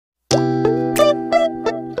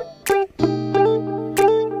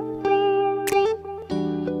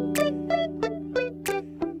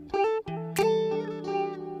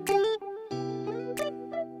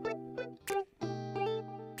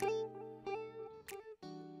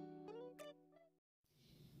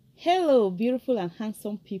Hello, beautiful and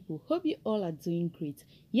handsome people. Hope you all are doing great.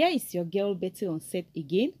 Here is your girl Betty on set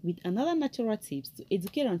again with another natural tips to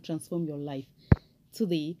educate and transform your life.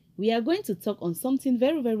 Today, we are going to talk on something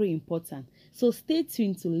very important. So stay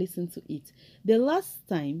tuned to listen to it. The last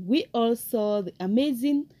time, we all saw the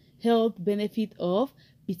amazing health benefit of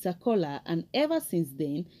bitter kola, and ever since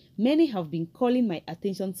then, many have been calling my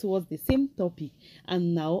attention towards the same topic.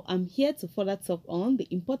 And now I'm here to further talk on the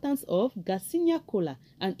importance of Garcinia Kola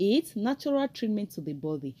and its natural treatment to the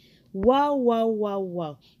body.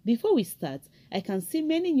 Wow. Before we start, I can see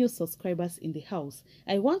many new subscribers in the house.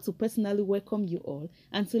 I want to personally welcome you all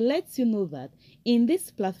and to let you know that in this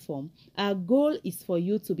platform, our goal is for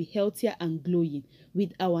you to be healthier and glowing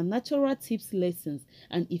with our natural tips lessons.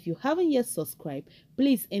 And if you haven't yet subscribed,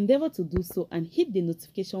 please endeavor to do so and hit the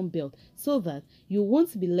notification bell so that you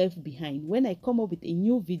won't be left behind when I come up with a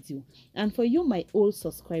new video. And for you, my old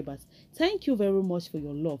subscribers, thank you very much for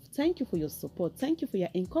your love. Thank you for your support. Thank you for your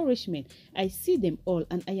encouragement. I see them all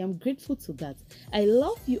and I am grateful to that. I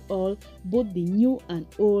love you all, both the new and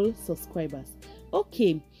old subscribers.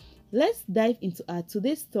 Okay, let's dive into our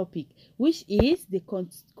today's topic, which is the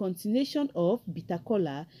continuation of bitter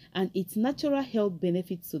kola and its natural health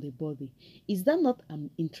benefits to the body. Is that not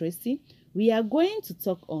interesting? We are going to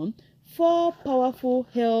talk on 4 powerful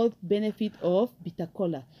health benefits of bitter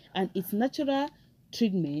kola and its natural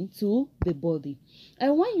treatment to the body.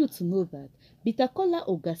 I want you to know that bitter kola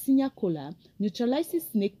or Garcinia kola neutralizes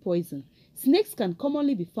snake poison. Snakes can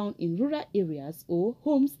commonly be found in rural areas or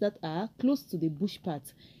homes that are close to the bush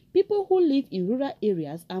path. People who live in rural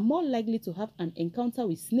areas are more likely to have an encounter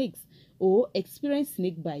with snakes or experience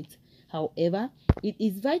snake bites. However, it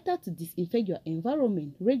is vital to disinfect your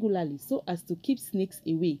environment regularly so as to keep snakes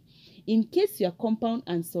away. In case your compound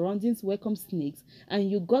and surroundings welcome snakes and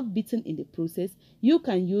you got bitten in the process, you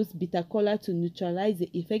can use bitter kola to neutralize the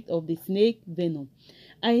effect of the snake venom.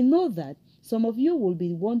 I know that some of you will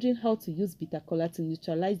be wondering how to use bitter kola to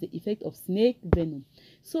neutralize the effect of snake venom.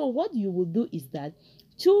 So what you will do is that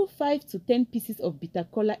chew 5 to 10 pieces of bitter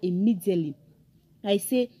kola immediately. I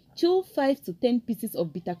say chew 5 to 10 pieces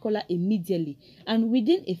of bitter kola immediately, and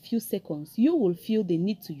within a few seconds, you will feel the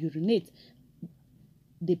need to urinate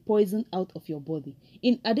the poison out of your body.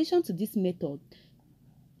 In addition to this method,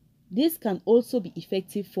 this can also be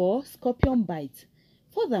effective for scorpion bites.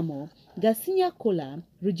 Furthermore, Garcinia kola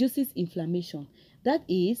reduces inflammation. That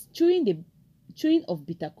is, chewing of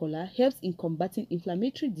bitter kola helps in combating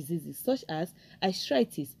inflammatory diseases such as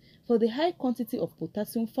arthritis, for the high quantity of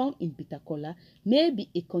potassium found in bitter kola may be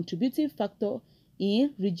a contributing factor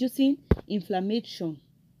in reducing inflammation.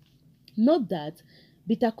 Note that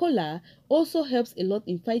bitter kola also helps a lot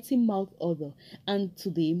in fighting mouth odor, and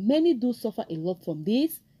today many do suffer a lot from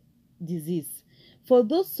this disease. For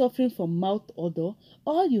those suffering from mouth odor,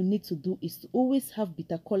 all you need to do is to always have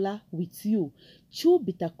bitter kola with you. Chew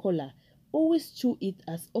bitter kola. Always chew it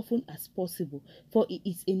as often as possible, for it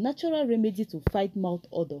is a natural remedy to fight mouth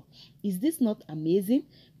odor. Is this not amazing?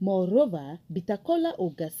 Moreover, bitter kola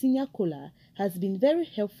or Garcinia kola has been very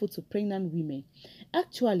helpful to pregnant women.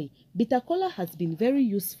 Actually, bitter kola has been very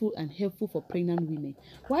useful and helpful for pregnant women.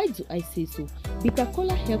 Why do I say so? Bitter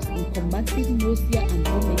kola helps in combating nausea and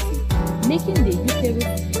vomiting, making the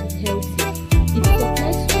uterus healthier. It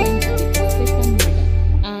supplies strength to the expectant mother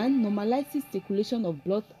and normalizes circulation of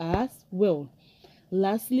blood as well.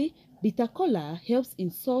 Lastly, bitter kola helps in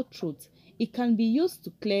sore throat. It can be used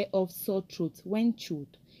to clear off sore throat when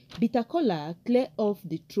chewed. Bitter kola clears off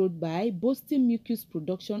the throat by boosting mucus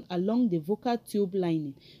production along the vocal tube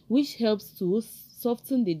lining, which helps to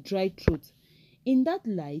soften the dry throat. In that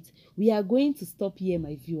light, we are going to stop here,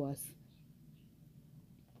 my viewers.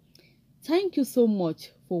 Thank you so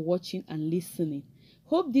much for watching and listening.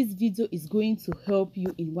 Hope this video is going to help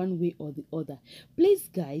you in one way or the other. Please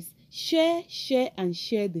guys, share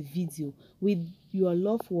the video with your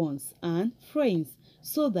loved ones and friends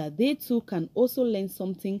so that they too can also learn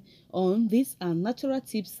something on these natural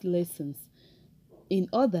tips lessons in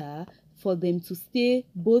order for them to stay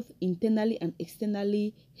both internally and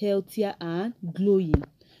externally healthier and glowing.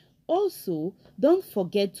 Also, don't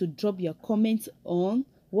forget to drop your comments on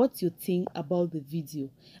what you think about the video.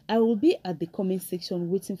 I will be at the comment section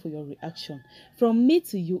waiting for your reaction. From me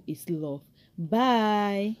to you is love.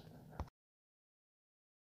 Bye.